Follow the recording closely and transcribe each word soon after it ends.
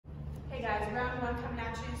Okay guys, round one coming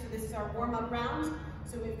at you. So this is our warm-up round.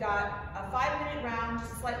 So we've got a 5-minute round,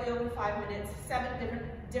 just slightly over 5 minutes, 7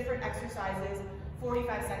 different exercises,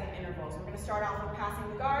 45-second intervals. We're going to start off with passing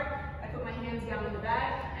the guard. I put my hands down in the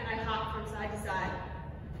bag and I hop from side to side.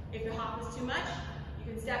 If the hop is too much,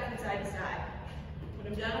 you can step from side to side.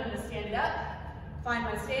 When I'm done, I'm going to stand it up, find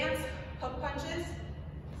my stance, hook punches,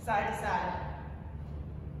 side to side.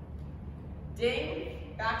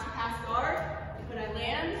 Ding, back to pass guard. When I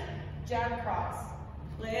land, jab cross.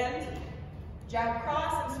 Land, jab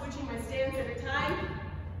cross. I'm switching my stance every time.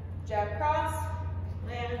 Jab cross,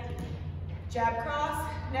 land, jab cross.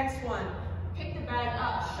 Next one, pick the bag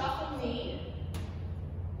up, shuffle knee.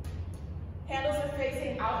 Handles are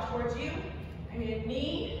facing out towards you. I'm going to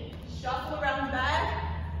knee, shuffle around the bag,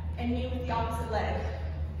 and knee with the opposite leg.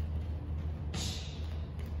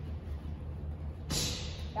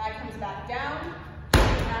 Bag comes back down.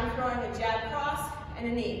 Now I'm throwing a jab cross and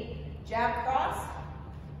a knee. Jab cross,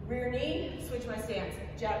 rear knee, switch my stance.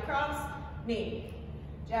 Jab cross, knee.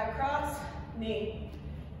 Jab cross, knee.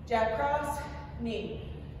 Jab cross, knee.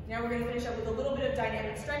 Now we're going to finish up with a little bit of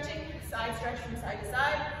dynamic stretching. Side stretch from side to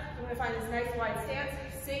side. I'm going to find this nice wide stance,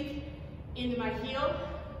 sink into my heel.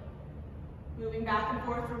 Moving back and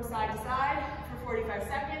forth from side to side for 45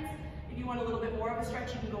 seconds. If you want a little bit more of a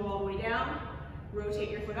stretch, you can go all the way down.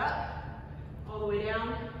 Rotate your foot up. All the way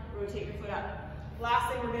down, rotate your foot up.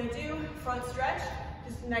 Last thing we're going to do, front stretch.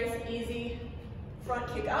 Just a nice, easy front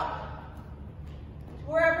kick up.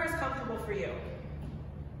 Wherever is comfortable for you.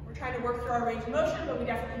 We're trying to work through our range of motion, but we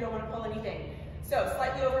definitely don't want to pull anything. So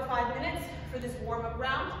slightly over 5 minutes for this warm-up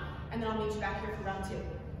round, and then I'll meet you back here for round 2.